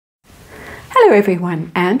Hello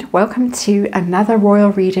everyone, and welcome to another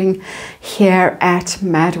royal reading here at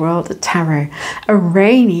MadWorldTarot. A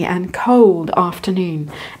rainy and cold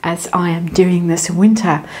afternoon as I am doing this.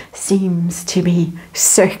 Winter seems to be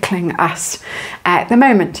circling us at the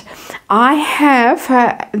moment. I have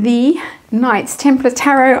the Knights Templar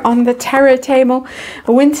Tarot on the tarot table.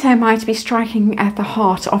 Winter might be striking at the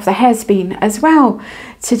heart of the has-been as well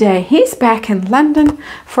today. He's back in London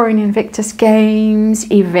for an Invictus Games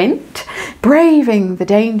event, braving the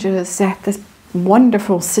dangers that this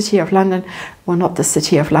wonderful city of London, well, not the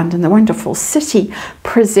city of London, the wonderful city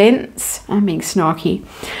presents. I'm being snarky.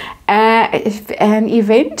 An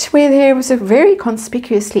event where there was a very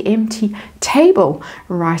conspicuously empty table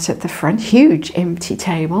right at the front, huge empty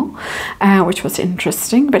table, which was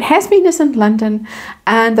interesting. But has-been is in London,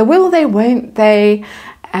 and the will they won't they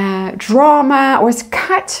drama was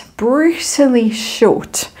cut brutally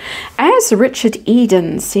short. As Richard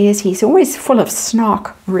Eden says, he's always full of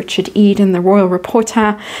snark, Richard Eden, the royal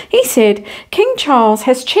reporter. He said, King Charles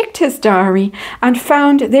has checked his diary and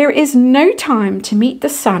found there is no time to meet the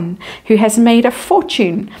son who has made a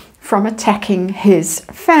fortune from attacking his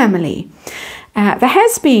family. The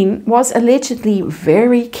has-been was allegedly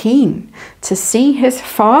very keen to see his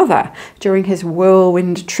father during his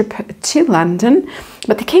whirlwind trip to London,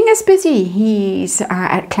 but the king is busy. He's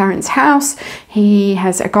at Clarence House. He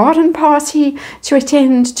has a garden party to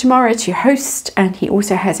attend tomorrow, to host, and he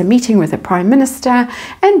also has a meeting with the Prime Minister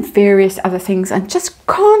and various other things, and just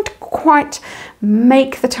can't quite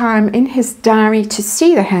make the time in his diary to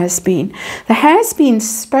see the has-been. The has-been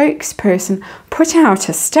spokesperson put out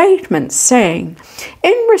a statement saying,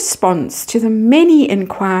 in response to the many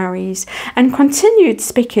inquiries and continued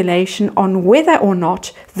speculation on whether or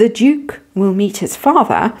not the Duke will meet his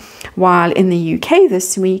father while in the UK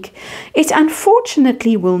this week, it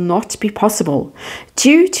unfortunately will not be possible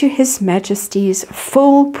due to His Majesty's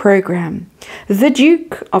full programme. The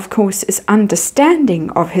Duke, of course, is understanding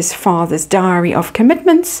of his father's diary of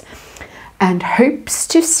commitments and hopes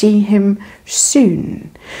to see him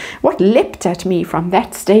soon. What leapt at me from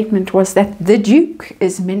that statement was that the Duke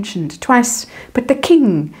is mentioned twice, but the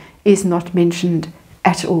King is not mentioned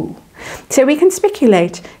at all. So we can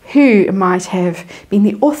speculate who might have been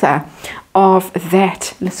the author of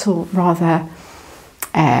that little rather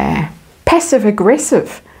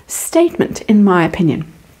passive-aggressive statement, in my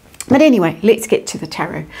opinion. But anyway, let's get to the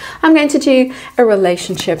tarot. I'm going to do a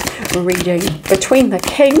relationship reading between the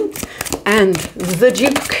King and the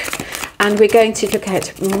Duke. And we're going to look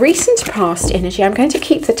at recent past energy. I'm going to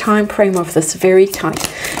keep the time frame of this very tight.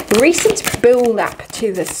 Recent build up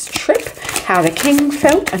to this trip, how the King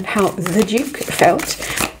felt and how the Duke felt.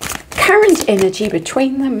 Current energy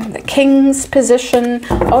between them, the King's position,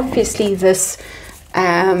 obviously this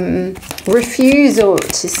refusal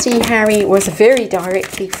to see Harry was very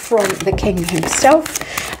directly from the King himself.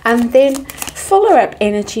 And then follow-up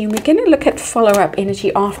energy, and we're going to look at follow-up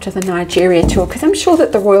energy after the Nigeria tour, because I'm sure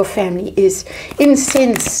that the royal family is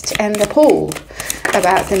incensed and appalled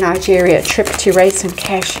about the Nigeria trip to raise some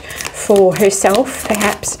cash for herself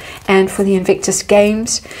perhaps and for the Invictus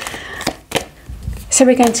Games. So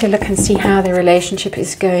we're going to look and see how the relationship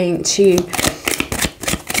is going to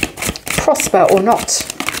prosper or not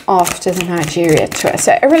after the Nigeria tour.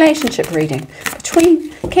 So a relationship reading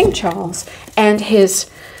between King Charles and his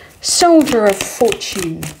soldier of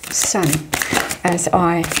fortune son, as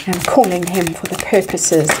I am calling him for the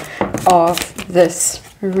purposes of this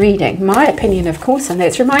reading. My opinion, of course, and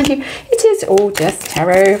let's remind you, it is all just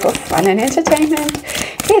tarot for fun and entertainment.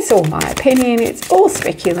 It's all my opinion, it's all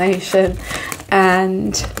speculation,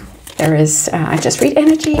 and there is, I just read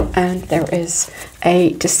energy, and there is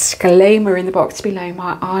a disclaimer in the box below.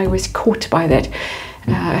 My eye was caught by that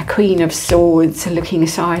Queen of Swords looking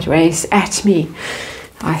sideways at me.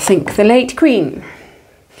 I think the late Queen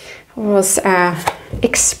was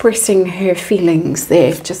expressing her feelings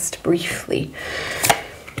there just briefly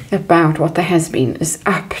about what the has-been is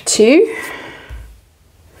up to.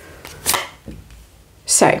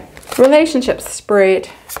 So, relationship spread,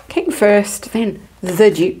 King first, then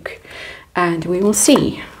the Duke, and we will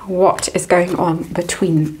see what is going on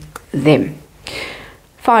between them.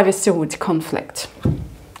 Five of Swords conflict,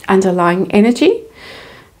 underlying energy,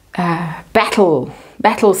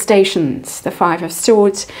 battle stations, the Five of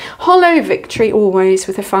Swords, hollow victory always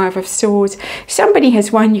with the Five of Swords. Somebody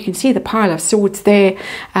has won, you can see the pile of swords there,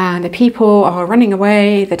 and the people are running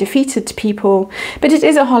away, the defeated people, but it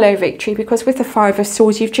is a hollow victory because with the Five of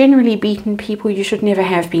Swords you've generally beaten people you should never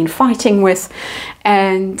have been fighting with,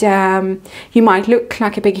 and you might look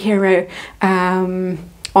like a big hero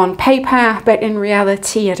on paper, but in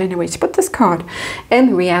reality, I don't know where to put this card.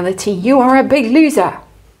 In reality, you are a big loser.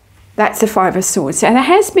 That's the Five of Swords. And there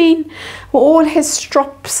has been all his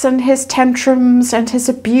strops and his tantrums and his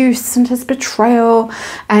abuse and his betrayal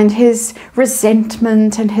and his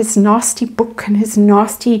resentment and his nasty book and his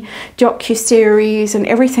nasty docuseries and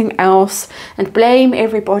everything else, and blame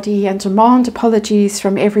everybody and demand apologies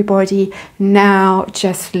from everybody, now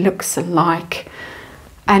just looks like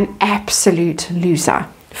an absolute loser.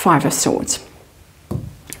 Five of Swords.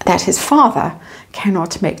 That his father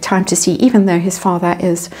cannot make time to see, even though his father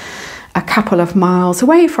is a couple of miles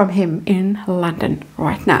away from him in London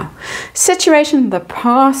right now. Situation in the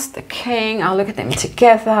past, the king, I'll look at them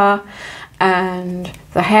together, and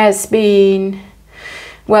there has been,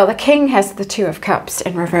 well, the king has the Two of Cups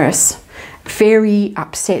in reverse. Very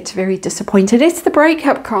upset, very disappointed. It's the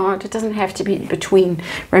breakup card. It doesn't have to be between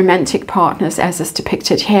romantic partners as is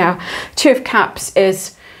depicted here. Two of Cups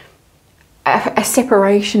is a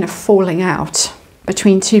separation, a falling out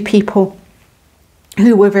between two people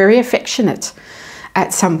who were very affectionate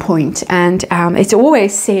at some point. And it's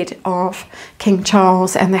always said of King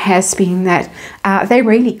Charles and the has-been that they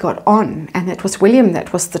really got on, and it was William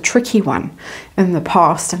that was the tricky one in the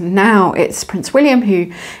past, and now it's Prince William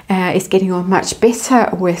who is getting on much better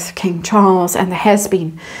with King Charles, and the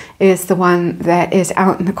has-been is the one that is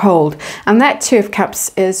out in the cold. And that Two of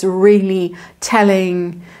Cups is really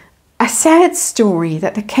telling a sad story,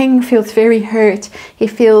 that the king feels very hurt. He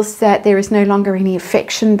feels that there is no longer any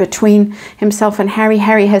affection between himself and Harry.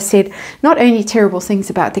 Harry has said not only terrible things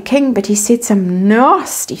about the king, but he said some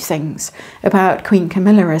nasty things about Queen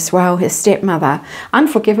Camilla as well, his stepmother,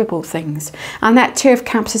 unforgivable things. And that Two of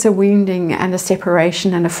Cups is a wounding and a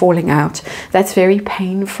separation and a falling out. That's very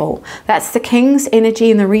painful. That's the king's energy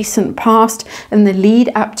in the recent past, and the lead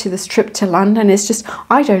up to this trip to London is just,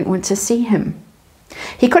 I don't want to see him.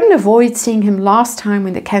 He couldn't avoid seeing him last time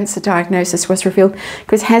when the cancer diagnosis was revealed,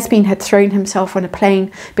 because has-been had thrown himself on a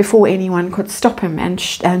plane before anyone could stop him and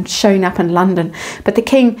shown up in London. But the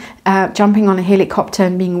king jumping on a helicopter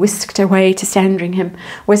and being whisked away to Sandringham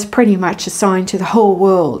was pretty much a sign to the whole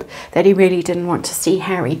world that he really didn't want to see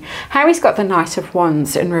Harry. Harry's got the Knight of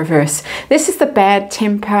Wands in reverse. This is the bad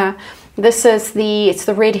temper. This is it's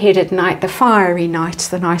the red-headed knight, the fiery knight,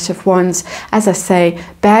 the Knight of Wands. As I say,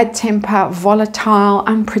 bad temper, volatile,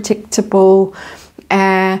 unpredictable,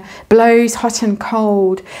 blows hot and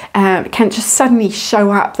cold, can just suddenly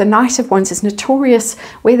show up. The Knight of Wands is notorious,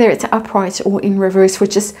 whether it's upright or in reverse, for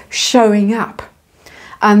just showing up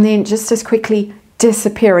and then just as quickly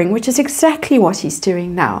disappearing, which is exactly what he's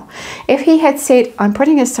doing now. If he had said, I'm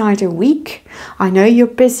putting aside a week, I know you're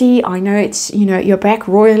busy, I know it's, you know, you're back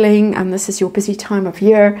roiling and this is your busy time of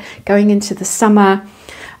year going into the summer,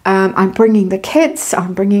 I'm bringing the kids,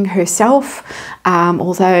 I'm bringing herself,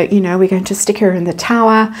 although, you know, we're going to stick her in the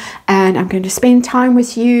tower, and I'm going to spend time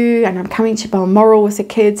with you, and I'm coming to Balmoral with the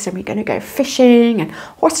kids, and we're going to go fishing and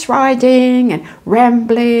horse riding and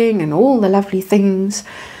rambling and all the lovely things,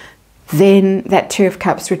 then that Two of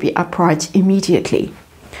Cups would be upright immediately.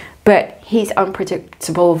 But he's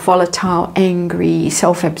unpredictable, volatile, angry,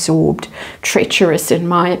 self-absorbed, treacherous, in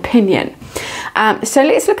my opinion. So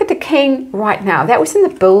let's look at the king right now. That was in the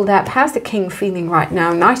build-up. How's the king feeling right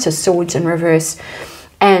now? Knight of Swords in reverse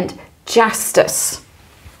and Justice.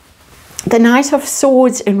 The Knight of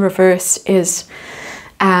Swords in reverse is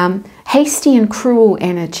hasty and cruel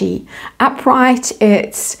energy. Upright,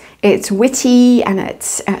 it's witty and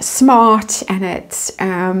it's smart and it's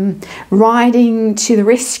riding to the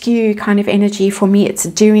rescue kind of energy. For me, it's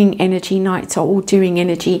doing energy. Knights are all doing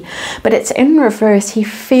energy. But it's in reverse. He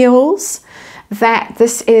feels that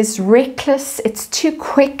this is reckless. It's too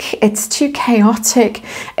quick. It's too chaotic.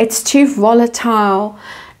 It's too volatile.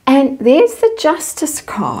 And there's the Justice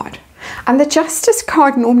card. And the Justice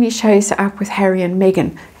card normally shows up with Harry and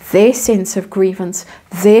Meghan. Their sense of grievance,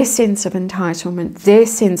 their sense of entitlement, their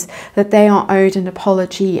sense that they are owed an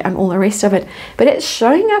apology and all the rest of it. But it's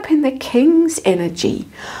showing up in the king's energy.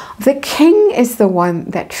 The king is the one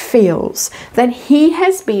that feels that he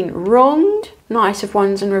has been wronged. Knight of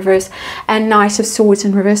Wands in reverse and Knight of Swords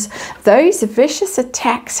in reverse. Those vicious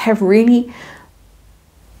attacks have really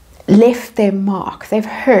left their mark. They've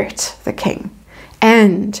hurt the king.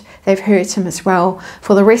 And they've hurt him as well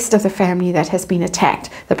for the rest of the family that has been attacked,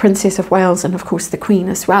 the Princess of Wales and of course the Queen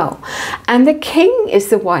as well. And the king is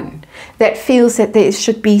the one that feels that there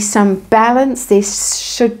should be some balance, there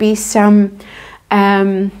should be some,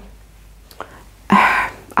 I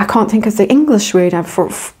can't think of the English word, I'm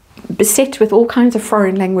beset with all kinds of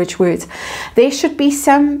foreign language words. There should be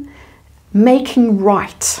some making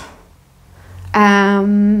right.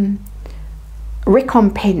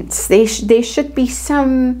 recompense. There should be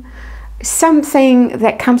something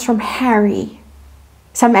that comes from Harry,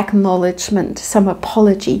 some acknowledgement, some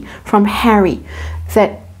apology from Harry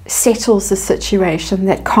that settles the situation,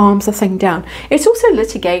 that calms the thing down. It's also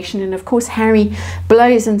litigation, and of course Harry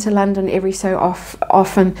blows into London every so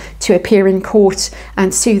often to appear in court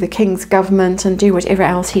and sue the king's government and do whatever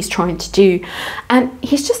else he's trying to do, and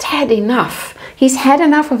he's just had enough. He's had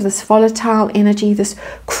enough of this volatile energy, this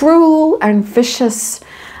cruel and vicious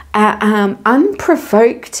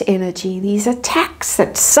unprovoked energy, these attacks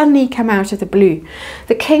that suddenly come out of the blue.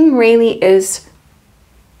 The king really is,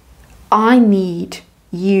 I need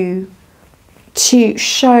you to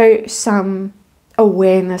show some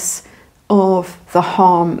awareness of the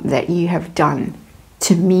harm that you have done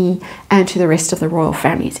to me and to the rest of the royal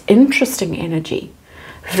family. It's interesting energy,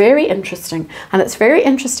 very interesting. And it's very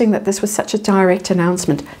interesting that this was such a direct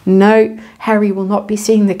announcement. No, Harry will not be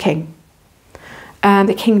seeing the king.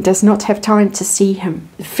 The king does not have time to see him.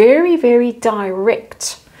 Very, very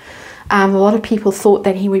direct. A lot of people thought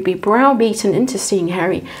that he would be browbeaten into seeing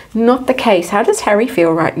Harry. Not the case. How does Harry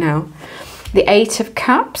feel right now? The 8 of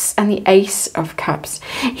Cups and the Ace of Cups.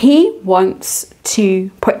 He wants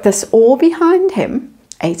to put this all behind him.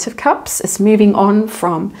 8 of Cups is moving on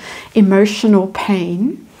from emotional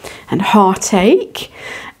pain and heartache.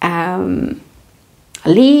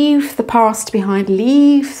 Leave the past behind,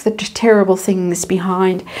 leave the terrible things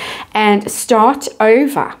behind, and start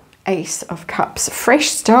over. Ace of Cups, fresh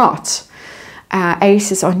start.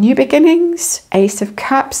 Aces are new beginnings. Ace of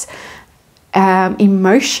Cups,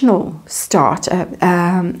 emotional start.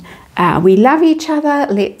 We love each other,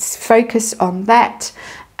 let's focus on that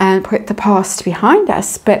and put the past behind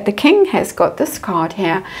us. But the king has got this card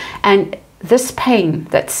here, and this pain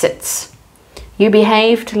that sits. You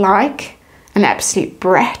behaved like an absolute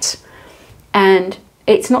brat, and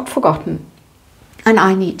it's not forgotten, and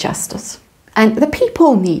I need justice, and the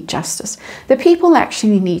people need justice. The people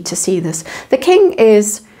actually need to see this. The king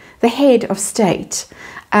is the head of state.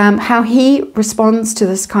 How he responds to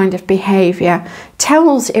this kind of behavior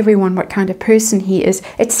tells everyone what kind of person he is.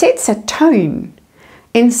 It sets a tone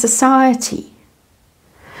in society.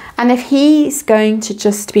 And if he's going to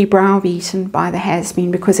just be browbeaten by the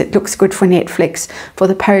has-been because it looks good for Netflix, for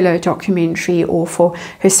the Polo documentary, or for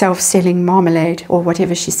herself selling marmalade or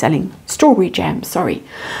whatever she's selling, strawberry jam, sorry.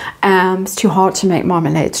 It's too hard to make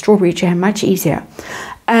marmalade. Strawberry jam, much easier.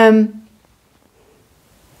 The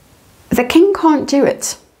king can't do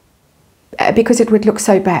it because it would look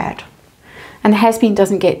so bad. And the has-been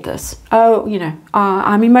doesn't get this. Oh, you know,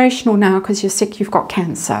 I'm emotional now because you're sick, you've got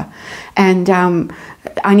cancer. And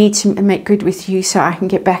I need to make good with you so I can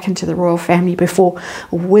get back into the royal family before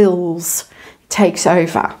Wills takes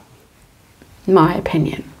over. My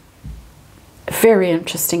opinion. Very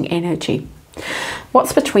interesting energy.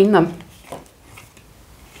 What's between them?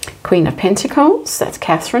 Queen of Pentacles, that's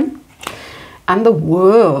Catherine. And the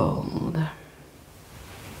World.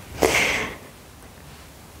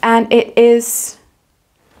 And it is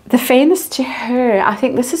the fairness to her. I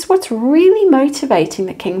think this is what's really motivating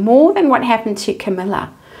the king, more than what happened to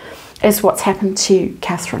Camilla, is what's happened to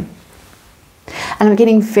Catherine. And I'm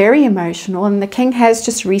getting very emotional, and the king has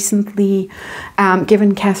just recently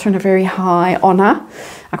given Catherine a very high honour.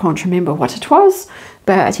 I can't remember what it was,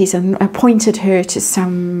 but he's appointed her to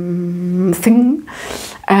something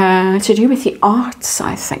to do with the arts,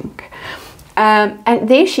 I think. And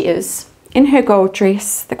there she is, in her gold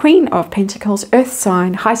dress, the Queen of Pentacles, earth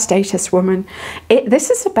sign, high status woman. This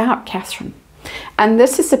is about Catherine. And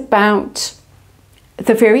this is about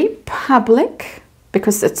the very public,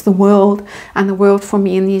 because it's the world, and the world for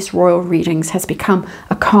me in these royal readings has become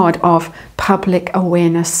a card of public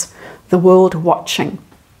awareness, the world watching.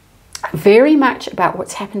 Very much about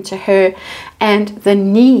what's happened to her and the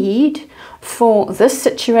need for this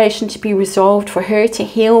situation to be resolved, for her to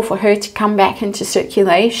heal, for her to come back into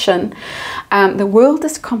circulation. The world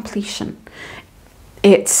is completion.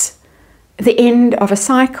 It's the end of a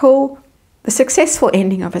cycle, the successful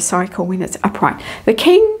ending of a cycle when it's upright. The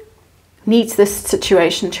king needs this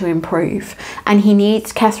situation to improve, and he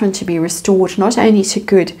needs Catherine to be restored not only to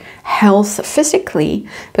good health physically,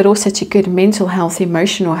 but also to good mental health,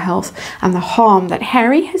 emotional health, and the harm that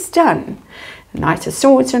Harry has done. Knight of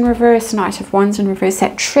Swords in reverse, Knight of Wands in reverse,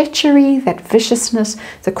 that treachery, that viciousness,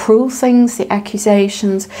 the cruel things, the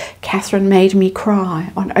accusations. Catherine made me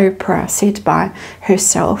cry on Oprah, said by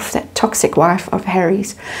herself, that toxic wife of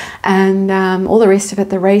Harry's, and all the rest of it,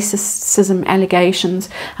 the racism allegations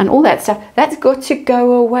and all that stuff. That's got to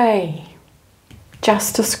go away.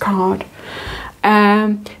 Justice card.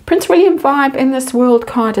 Prince William vibe in this World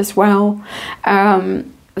card as well.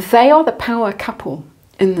 they are the power couple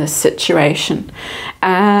in this situation.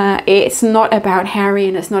 It's not about Harry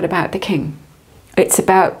and it's not about the king. It's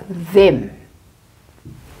about them.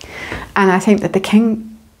 And I think that the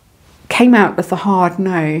king came out with a hard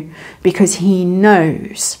no because he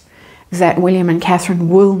knows that William and Catherine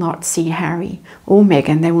will not see Harry or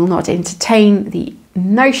Meghan. They will not entertain the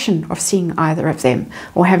notion of seeing either of them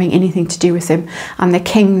or having anything to do with them. And the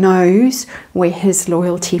king knows where his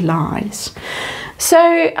loyalty lies. So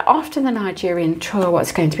after the Nigerian tour,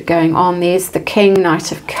 what's going to be going on? There's the king,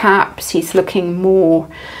 Knight of Cups. He's looking more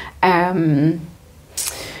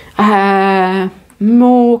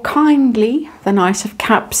more kindly. The Knight of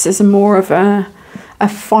Cups is more of a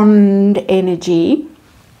fond energy.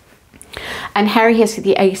 And Harry has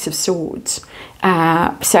the Ace of Swords.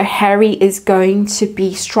 So Harry is going to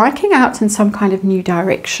be striking out in some kind of new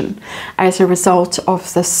direction as a result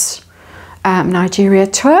of this Nigeria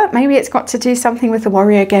tour. Maybe it's got to do something with the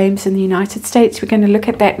Warrior Games in the United States. We're going to look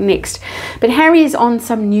at that next. But Harry is on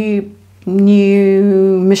some new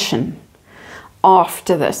mission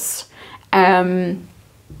after this. The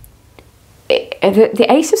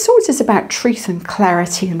Ace of Swords is about truth and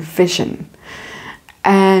clarity and vision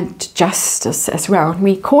and justice as well.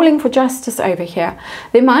 We're calling for justice over here.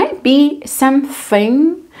 There might be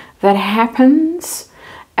something that happens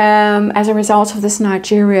as a result of this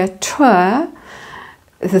Nigeria tour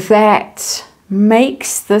that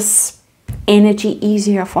makes this energy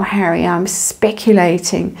easier for Harry. I'm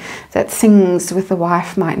speculating that things with the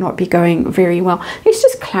wife might not be going very well. Let's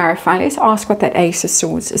just clarify. Let's ask what that Ace of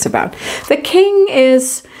Swords is about. The king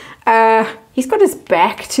is he's got his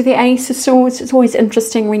back to the Ace of Swords. It's always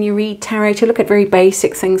interesting when you read tarot to look at very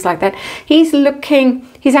basic things like that. He's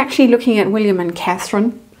actually looking at William and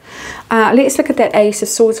Catherine. Let's look at that Ace of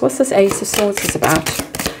Swords. What's this Ace of Swords is about?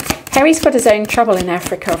 Harry's got his own trouble in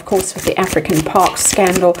Africa, of course, with the African Park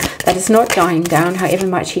scandal that is not dying down, however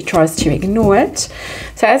much he tries to ignore it.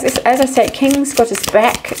 So as I say, King's got his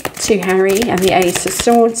back to Harry and the Ace of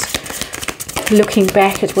Swords, looking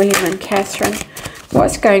back at William and Catherine.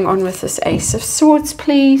 What's going on with this Ace of Swords,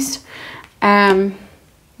 please? Nine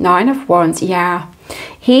of Wands, yeah.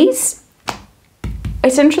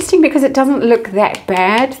 It's interesting because it doesn't look that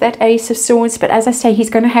bad, that Ace of Swords, but as I say, he's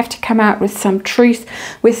going to have to come out with some truth,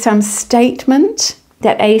 with some statement.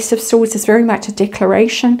 That Ace of Swords is very much a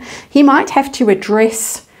declaration. He might have to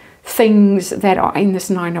address things that are in this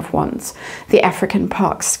Nine of Wands. The African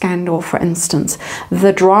Park scandal, for instance.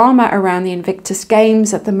 The drama around the Invictus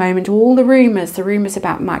Games at the moment, all the rumours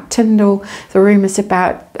about Mike Tyndall, the rumours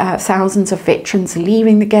about thousands of veterans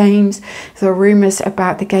leaving the Games, the rumours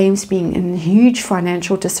about the Games being in huge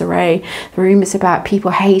financial disarray, the rumours about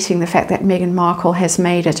people hating the fact that Meghan Markle has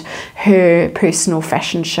made it her personal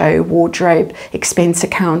fashion show, wardrobe, expense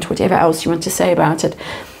account, whatever else you want to say about it.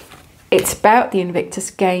 It's about the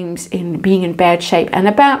Invictus Games being in bad shape and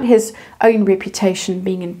about his own reputation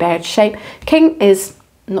being in bad shape. King is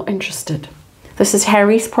not interested. This is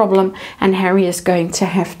Harry's problem and Harry is going to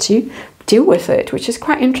have to deal with it, which is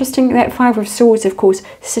quite interesting. That Five of Swords, of course,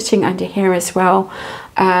 sitting under here as well.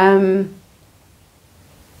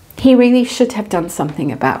 He really should have done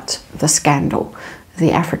something about the scandal,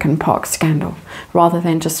 the African Park scandal, rather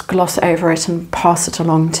than just gloss over it and pass it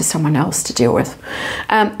along to someone else to deal with.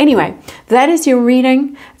 Anyway, that is your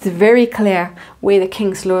reading. It's very clear where the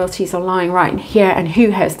King's loyalties are lying right here and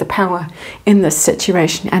who has the power in this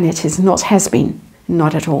situation, and it is not has been,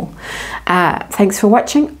 not at all. Thanks for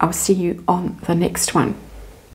watching. I'll see you on the next one.